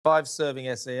5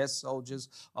 serving SAS soldiers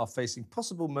are facing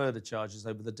possible murder charges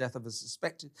over the death of a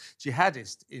suspected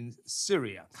jihadist in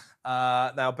Syria.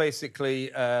 Now,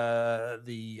 basically,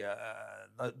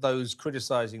 those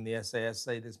criticising the SAS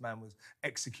say this man was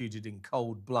executed in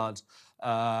cold blood,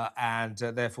 and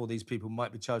therefore these people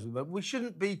might be charged with murder. We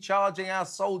shouldn't be charging our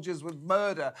soldiers with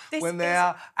murder when they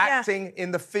are acting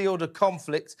in the field of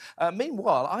conflict.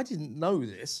 Meanwhile, I didn't know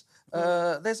this.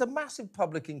 There's a massive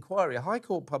public inquiry, a High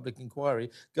Court public inquiry,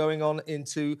 going on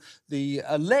into the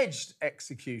alleged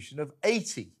execution of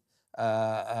 80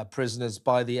 prisoners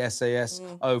by the SAS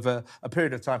over a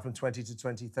period of time from 20 to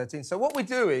 2013. So what we're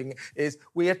doing is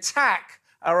we attack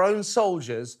our own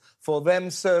soldiers for them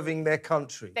serving their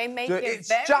country. They make it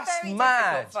very, very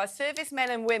difficult for our servicemen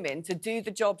and women to do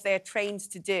the jobs they're trained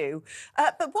to do.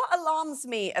 But what alarms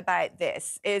me about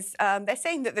this is they're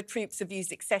saying that the troops have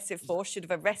used excessive force, should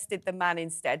have arrested the man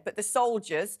instead. But the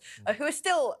soldiers, who are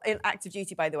still in active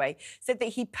duty, by the way, said that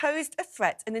he posed a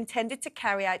threat and intended to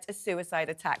carry out a suicide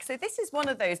attack. So this is one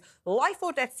of those life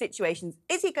or death situations.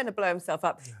 Is he going to blow himself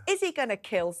up? Is he going to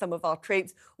kill some of our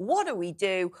troops? What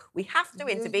do? We have to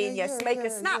intervene, make a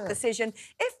snap decision.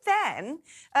 If then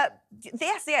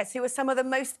the SAS, who are some of the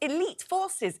most elite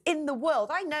forces in the world,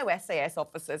 I know SAS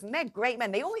officers and they're great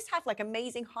men. They always have like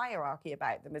amazing hierarchy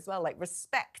about them as well, like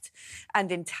respect and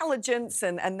intelligence,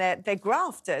 and they're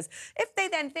grafters. If they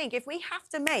then think if we have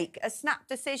to make a snap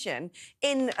decision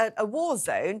in a war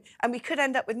zone and we could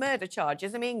end up with murder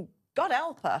charges, I mean, God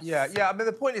help us. Yeah. I mean,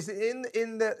 the point is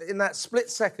in that split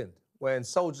second when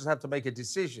soldiers have to make a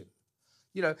decision.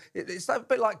 You know, it's a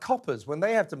bit like coppers when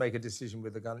they have to make a decision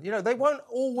with a gun. You know, they won't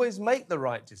always make the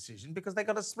right decision because they've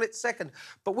got a split second.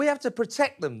 But we have to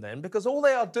protect them then, because all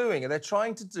they are doing is they're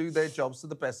trying to do their jobs to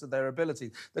the best of their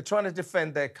ability. They're trying to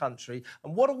defend their country.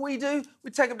 And what do?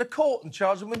 We take them to court and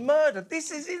charge them with murder. This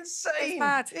is insane. It's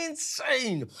mad.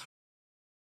 Insane.